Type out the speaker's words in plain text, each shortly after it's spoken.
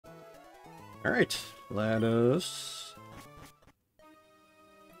Alright, let us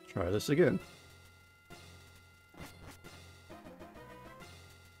try this again.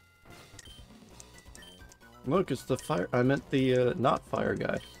 Look, it's the fire. I meant the not fire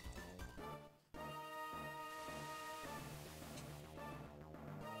guy.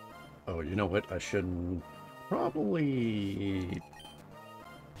 Oh, you know what? I shouldn't. Probably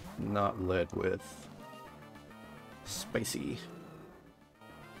not led with spicy.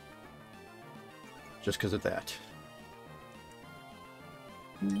 Just because of that.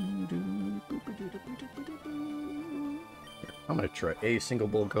 I'm gonna try a single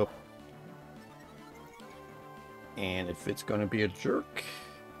bulk up. And if it's gonna be a jerk...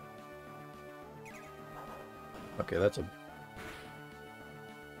 Okay, that's a...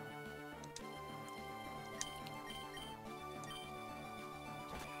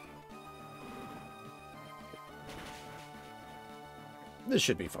 This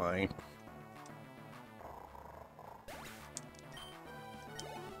should be fine.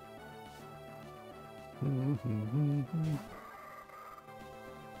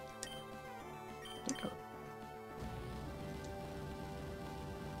 Okay.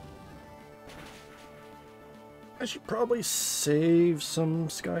 I should probably save some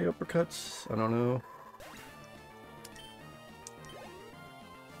sky uppercuts. I don't know.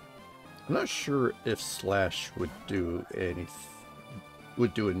 I'm not sure if slash would do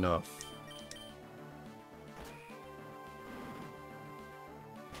enough.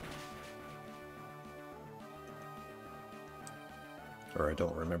 Or I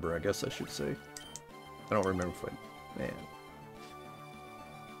don't remember, I guess I should say. I don't remember if I... Man.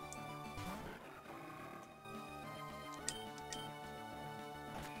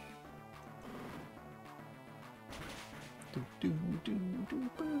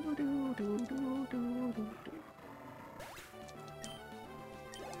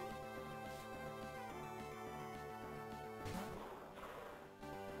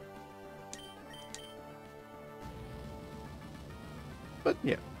 But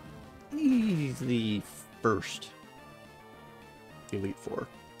yeah, easily first Elite Four.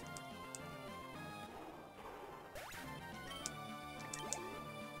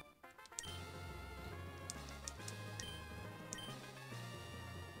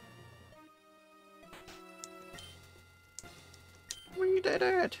 We did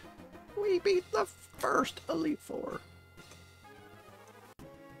it! We beat the first Elite Four.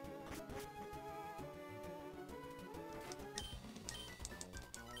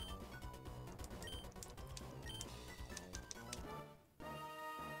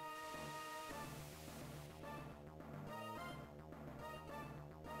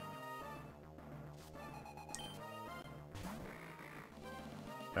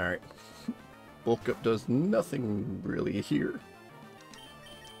 Alright. Bulk up does nothing really here.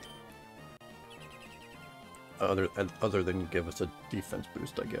 Other than give us a defense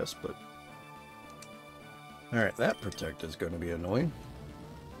boost, I guess, but... Alright, that protect is going to be annoying.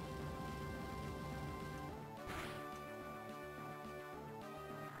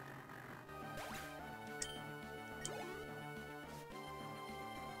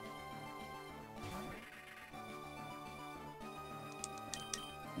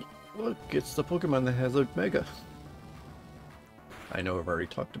 Look, it's the Pokemon that has a Mega. I know I've already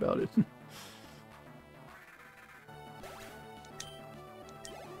talked about it.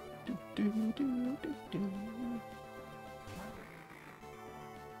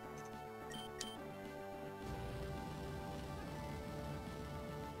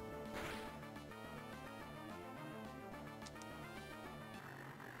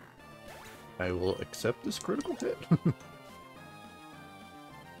 I will accept this critical hit.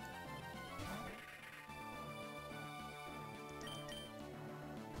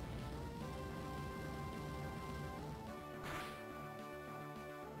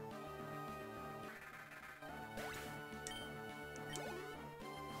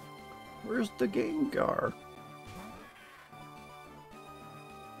 Where's the Gengar?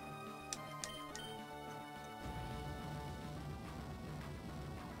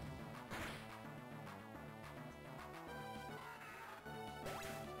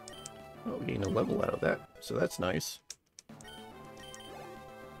 Oh, we gain a level out of that, so that's nice.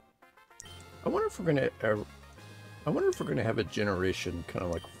 I wonder if we're gonna have a generation kind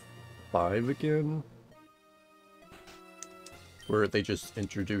of like 5 again, where they just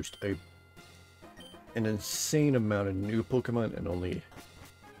introduced an insane amount of new Pokemon and only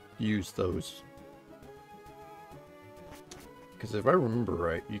use those. Because if I remember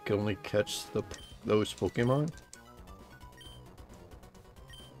right, you can only catch those Pokemon.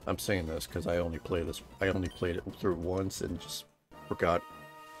 I'm saying this because I only played it through once and just forgot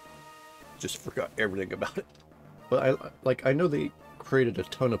just forgot everything about it. But I know they created a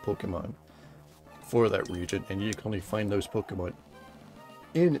ton of Pokemon for that region, and you can only find those Pokemon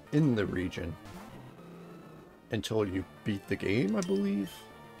in the region until you beat the game, I believe.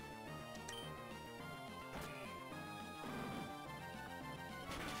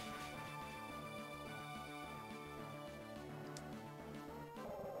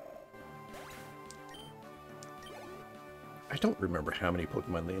 I don't remember how many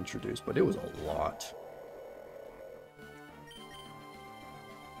Pokemon they introduced, but it was a lot.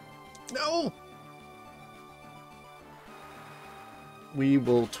 No! We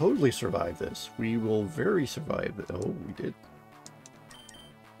will totally survive this. We will very survive it. Oh, we did.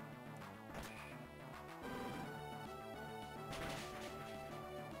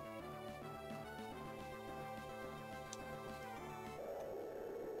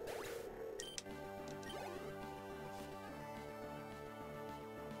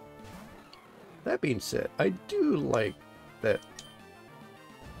 That being said, I do like that.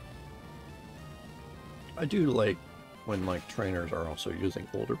 I do like when like trainers are also using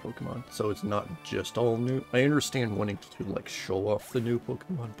older Pokemon, so it's not just all new. I understand wanting to like show off the new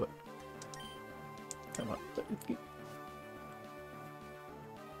Pokemon, but come on.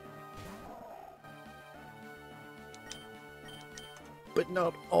 But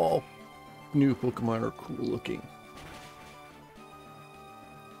not all new Pokemon are cool looking.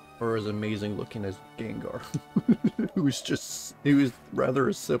 Or as amazing looking as Gengar, who was rather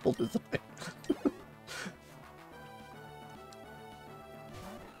a simple design.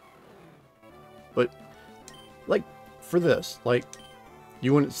 But, like, for this, like,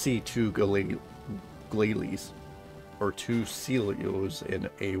 you wouldn't see two Glalie or two Celios in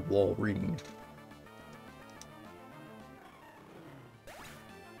a Walrein.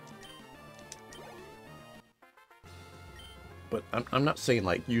 But I'm not saying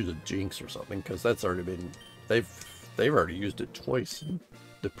like use a Jinx or something, because that's already been they've already used it twice in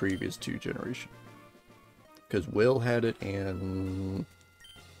the previous two generations. Because Will had it and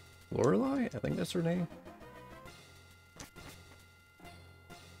Lorelei, I think that's her name.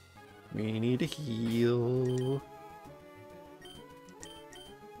 We need to heal.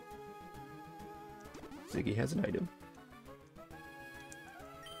 Ziggy has an item.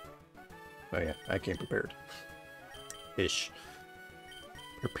 Oh yeah, I came prepared. Ish.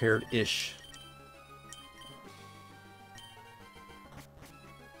 Prepared-ish.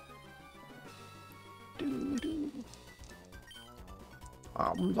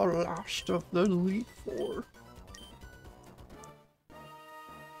 I'm the last of the Elite Four.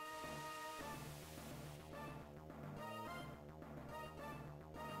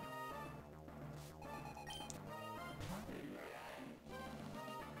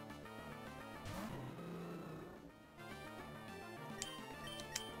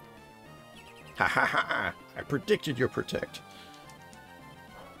 Ha ha ha! I predicted your Protect.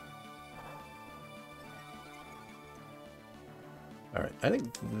 Alright, I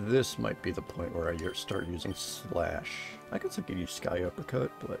think this might be the point where I start using Slash. I guess I could use Sky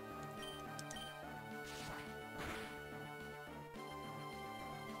Uppercut, but...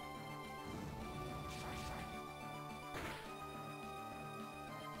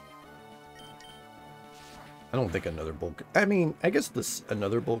 I don't think another bulk... I mean, I guess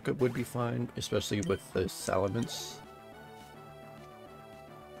another bulk up would be fine, especially with the Salamence.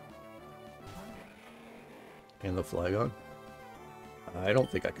 And the Flygon. I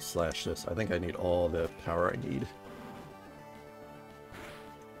don't think I can slash this. I think I need all the power I need.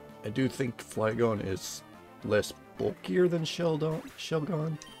 I do think Flygon is less bulkier than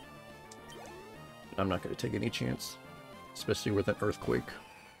Shelgon. I'm not going to take any chance, especially with an Earthquake.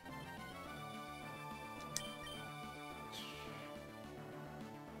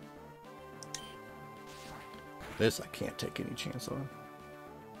 This I can't take any chance on.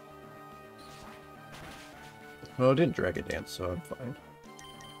 Well, it didn't Dragon Dance, so I'm fine.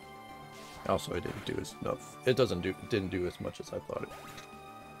 Also, it didn't do enough. It didn't do as much as I thought it.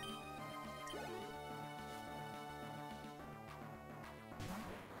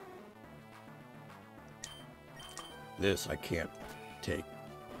 This I can't take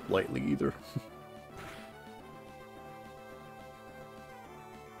lightly either.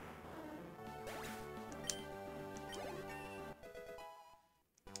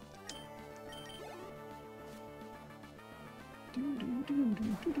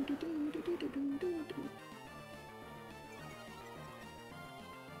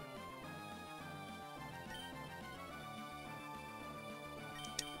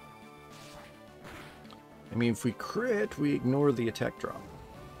 I mean, if we crit, we ignore the attack drop.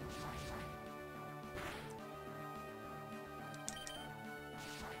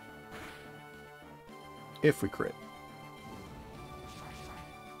 If we crit.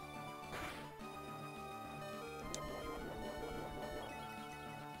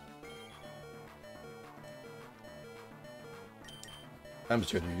 I'm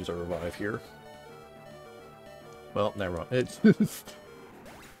just going to use our revive here. Well, never mind. It's the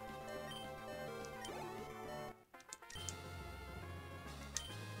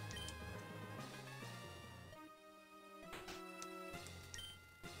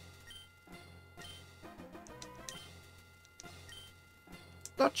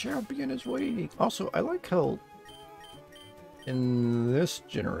champion is waiting. Also, I like how in this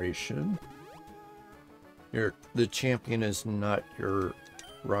generation, the champion is not your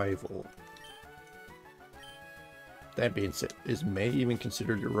rival. That being said, is May even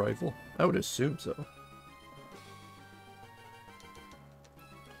considered your rival? I would assume so.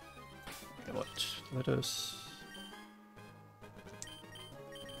 You know what? Let us...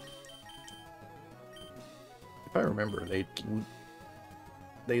 If I remember, they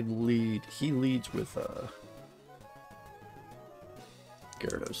lead... He leads with,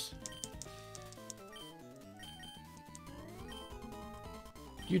 Gyarados.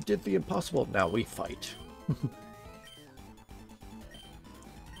 You did the impossible, now we fight.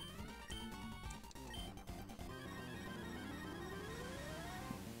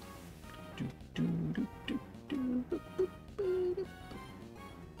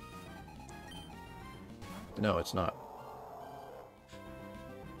 No, it's not.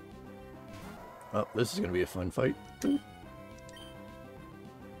 Oh, this is going to be a fun fight.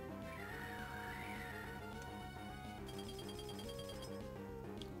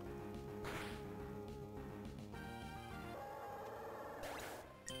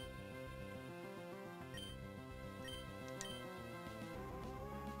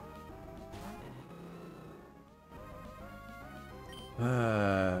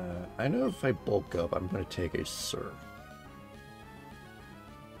 I know if I bulk up, I'm going to take a Surf.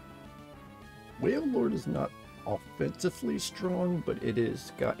 Wailord is not offensively strong, but it's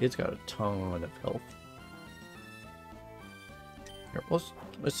got a ton of health. Here,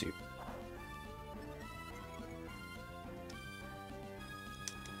 let's see.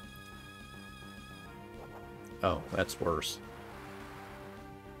 Oh, that's worse.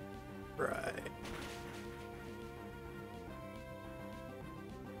 Right.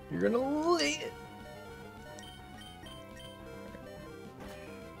 You're gonna lay it.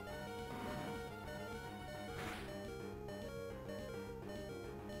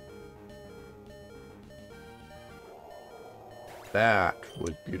 That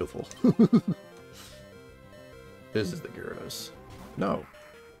was beautiful. This is the Gyarados. No.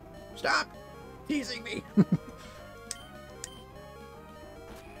 Stop teasing me.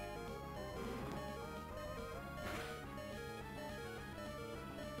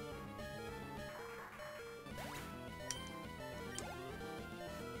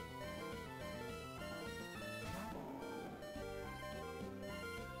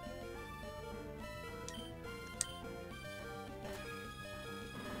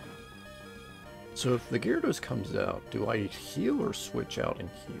 So if the Gyarados comes out, do I heal or switch out and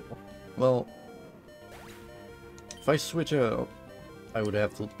heal? Well, if I switch out, I would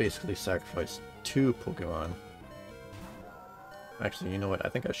have to basically sacrifice 2 Pokemon. Actually, you know what? I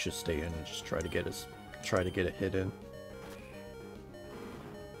think I should stay in and just try to get a hit in.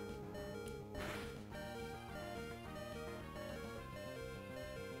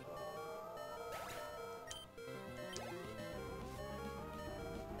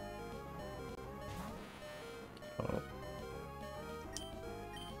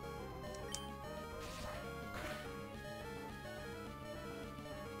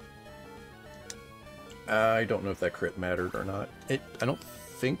 I don't know if that crit mattered or not. I don't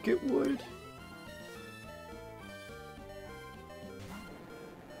think it would.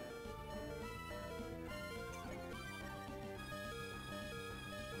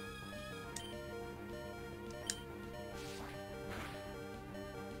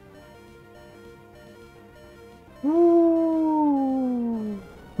 Woo!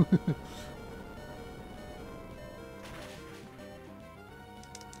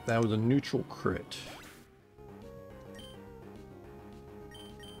 That was a neutral crit.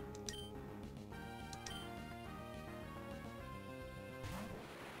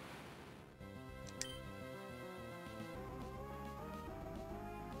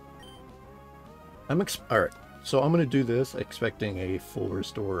 Alright, so I'm gonna do this expecting a full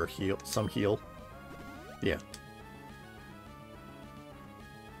restore or heal, some heal. Yeah.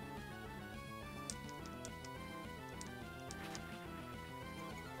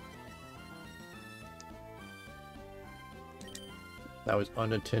 That was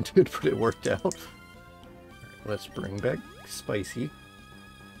unintended, but it worked out. Let's bring back Spicy.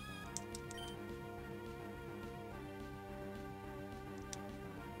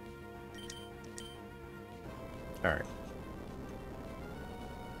 Alright.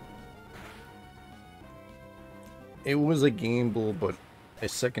 It was a gamble, but a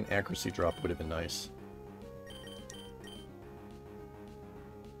second accuracy drop would have been nice.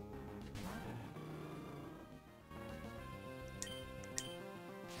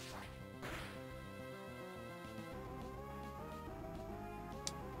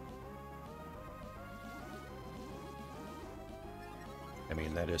 I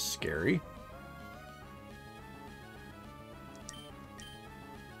mean, that is scary.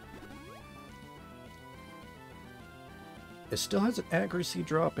 It still has an accuracy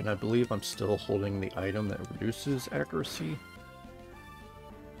drop, and I believe I'm still holding the item that reduces accuracy.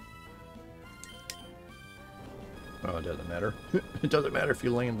 Oh, it doesn't matter. It doesn't matter if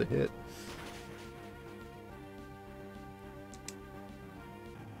you land the hit.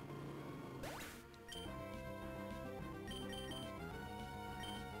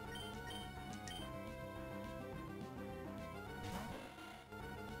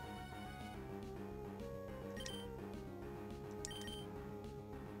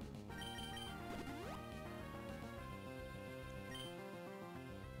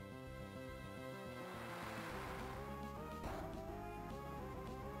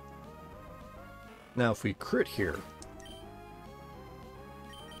 Now, if we crit here,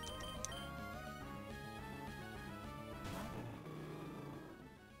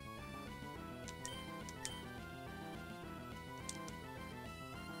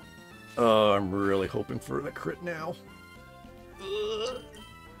 I'm really hoping for the crit now.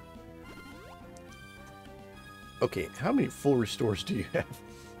 Okay, how many full restores do you have?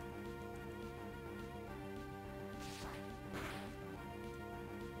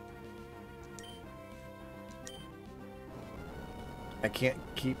 I can't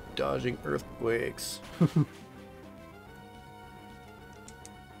keep dodging earthquakes.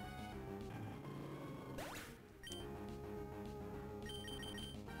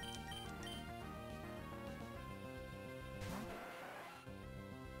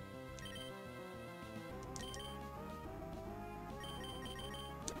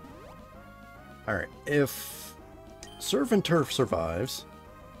 Alright, if Surf and Turf survives,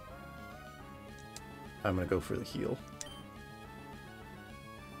 I'm gonna go for the heal.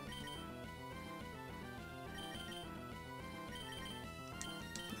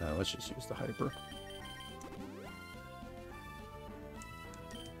 Let's just use the hyper.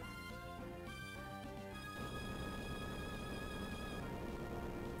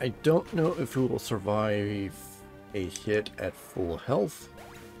 I don't know if we will survive a hit at full health.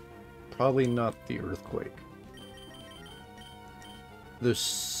 Probably not the earthquake. The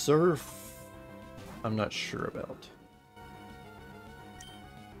surf, I'm not sure about.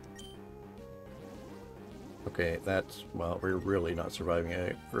 Okay, that's, well, we're really not surviving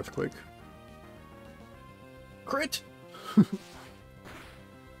an earthquake. Crit!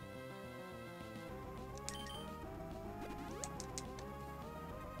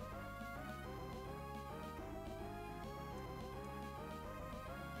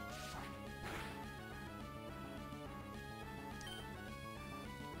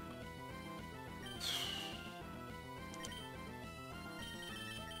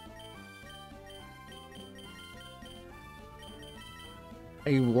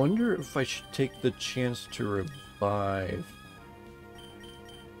 I wonder if I should take the chance to revive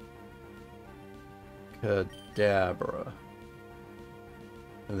Kadabra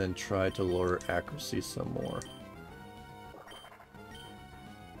and then try to lower accuracy some more.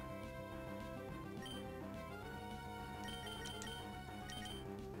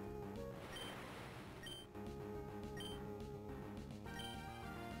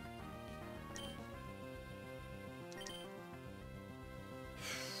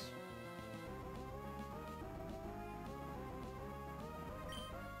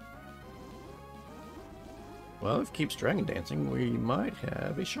 Well, if it keeps Dragon Dancing, we might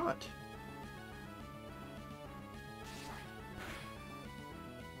have a shot.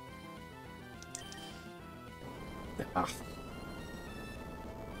 Ah.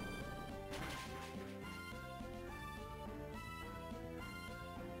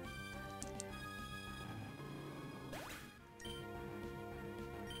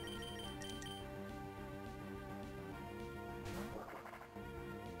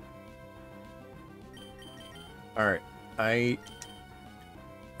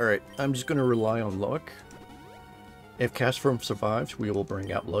 Alright, I'm just gonna rely on luck. If Castform survives, we will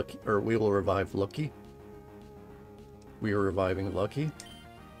bring out Lucky, or we will revive Lucky. We are reviving Lucky.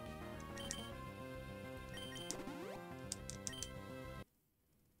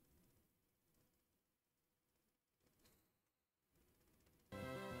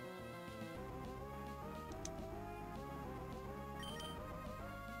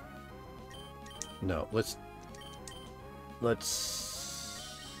 No, let's...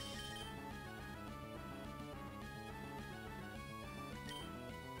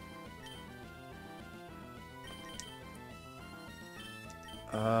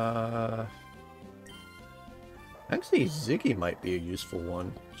 Actually, Ziggy might be a useful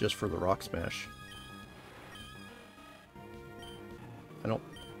one, just for the Rock Smash. I don't...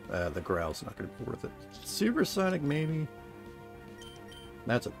 the Growl's not going to be worth it. Supersonic, maybe?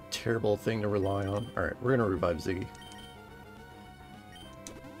 That's a terrible thing to rely on. Alright, we're going to revive Ziggy.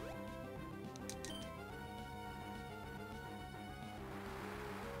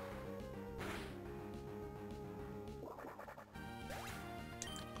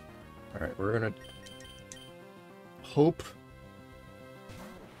 Alright, we're going to hope.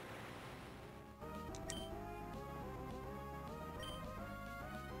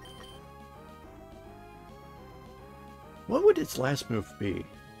 What would its last move be?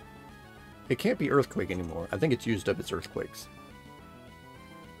 It can't be Earthquake anymore. I think it's used up its Earthquakes.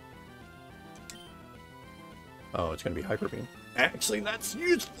 Oh, it's going to be Hyper Beam. Actually, that's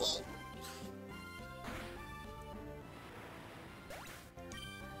useful!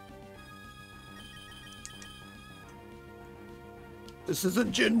 This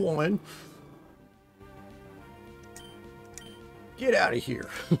isn't Gen 1. Get out of here.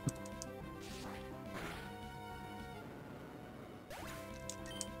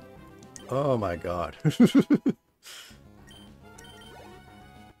 Oh my god.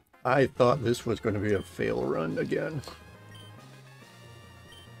 I thought this was going to be a fail run again.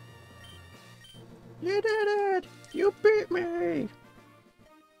 You did it! You beat me!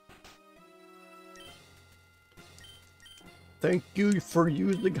 Thank you for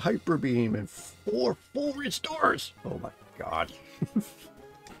using Hyper Beam and 4 full restores! Oh my god.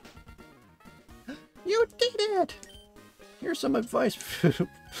 You did it! Here's some advice.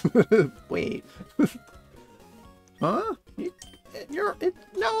 Wait. Huh?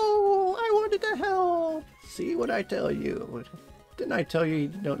 No! I wanted to help! See what I tell you. Didn't I tell you you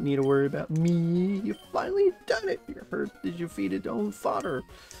don't need to worry about me? You finally done it! Your herd is you feed its own fodder.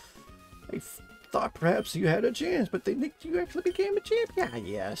 I thought perhaps you had a chance, but they think you actually became a champion. Yeah,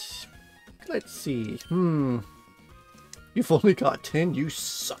 yes. Let's see. You've only got 10? You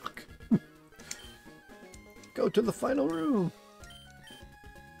suck. Go to the final room.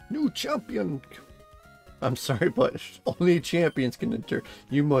 New champion. I'm sorry, but only champions can enter.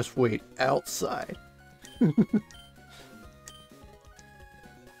 You must wait outside.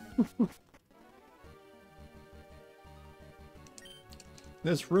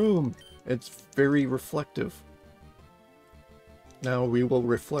 This room, it's very reflective. Now we will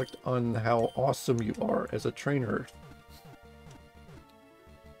reflect on how awesome you are as a trainer.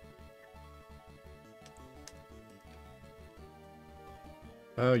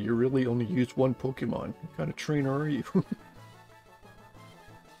 You really only use one Pokemon. What kind of trainer are you?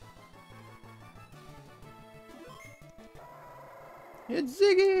 It's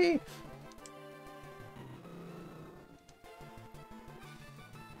Ziggy!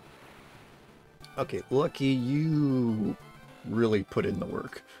 Okay, lucky you really put in the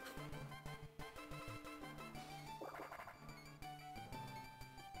work.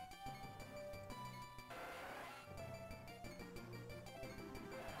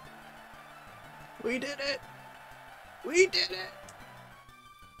 We did it! We did it!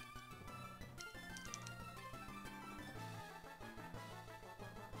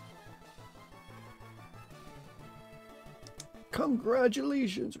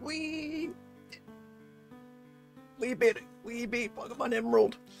 Congratulations! We beat it! We beat Pokemon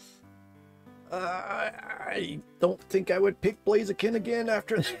Emerald! I don't think I would pick Blaziken again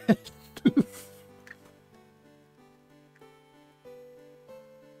after that.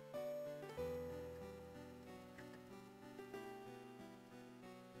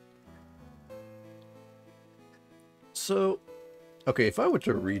 So, okay, if I were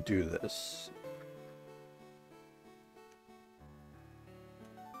to redo this...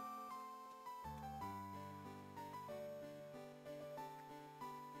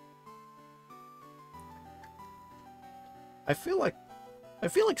 I feel like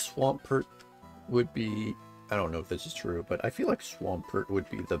Swampert would be... I don't know if this is true, but I feel like Swampert would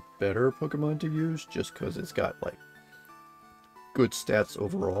be the better Pokemon to use, just because it's got, like, good stats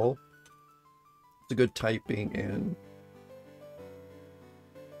overall. It's a good typing, and...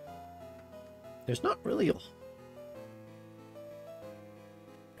 there's not really a...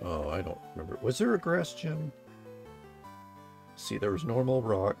 oh, I don't remember. Was there a grass gym? See, there was normal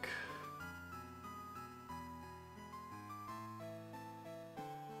rock.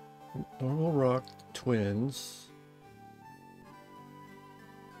 Normal rock, twins.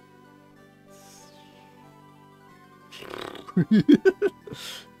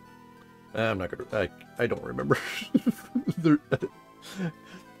 I'm not gonna. I don't remember. There,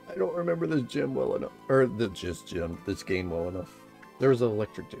 I don't remember this gym well enough, or this game well enough. There was an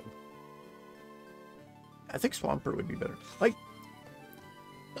electric gym. I think Swampert would be better. Like,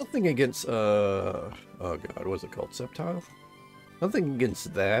 nothing against oh god, what's it called? Sceptile? Nothing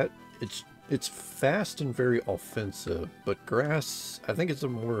against that. It's fast and very offensive, but Grass, I think it's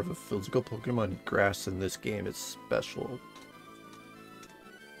more of a physical Pokemon. Grass in this game is special.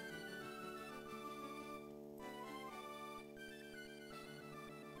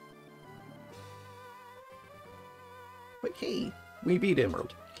 But hey, we beat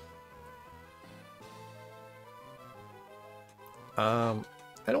Emerald.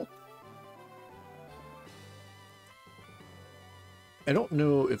 I don't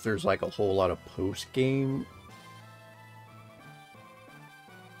know if there's like a whole lot of post-game.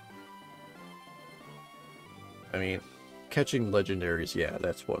 I mean, catching legendaries, yeah,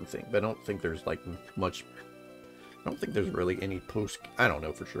 that's one thing. But I don't think there's like much. I don't think there's really any post. I don't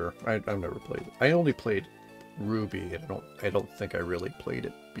know for sure. I've never played it. I only played Ruby, and I don't think I really played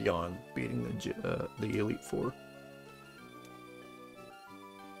it beyond beating the Elite Four.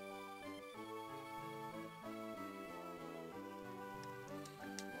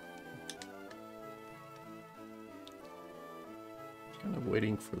 Kind of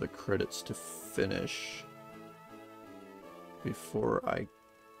waiting for the credits to finish before I...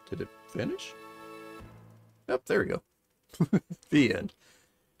 Did it finish? Oh, there we go. The end.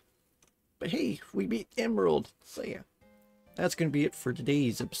 But hey, we beat Emerald. So yeah, that's going to be it for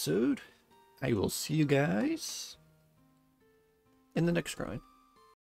today's episode. I will see you guys in the next grind.